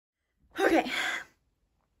Okay,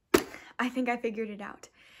 I think I figured it out.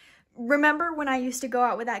 Remember when I used to go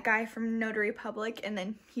out with that guy from Notary Public and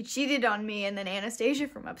then he cheated on me, and then Anastasia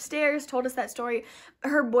from upstairs told us that story?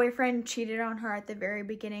 Her boyfriend cheated on her at the very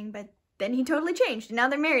beginning, but then he totally changed and now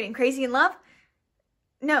they're married and crazy in love?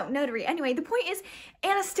 No, Notary. Anyway, the point is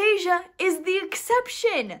Anastasia is the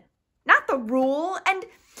exception, not the rule. And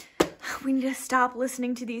we need to stop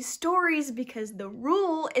listening to these stories because the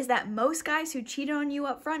rule is that most guys who cheat on you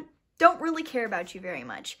up front don't really care about you very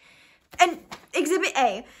much. And Exhibit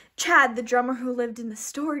A, Chad, the drummer who lived in the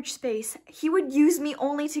storage space, he would use me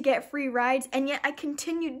only to get free rides, and yet I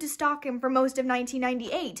continued to stalk him for most of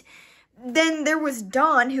 1998. Then there was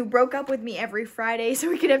Dawn, who broke up with me every Friday so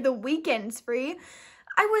we could have the weekends free.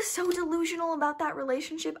 I was so delusional about that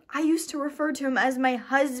relationship, I used to refer to him as my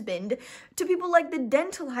husband to people like the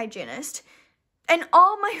dental hygienist. And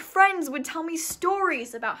all my friends would tell me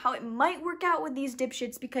stories about how it might work out with these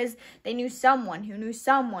dipshits because they knew someone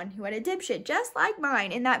who had a dipshit just like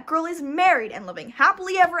mine, and that girl is married and living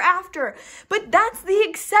happily ever after. But that's the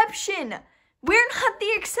exception. We're not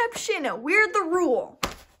the exception. We're the rule.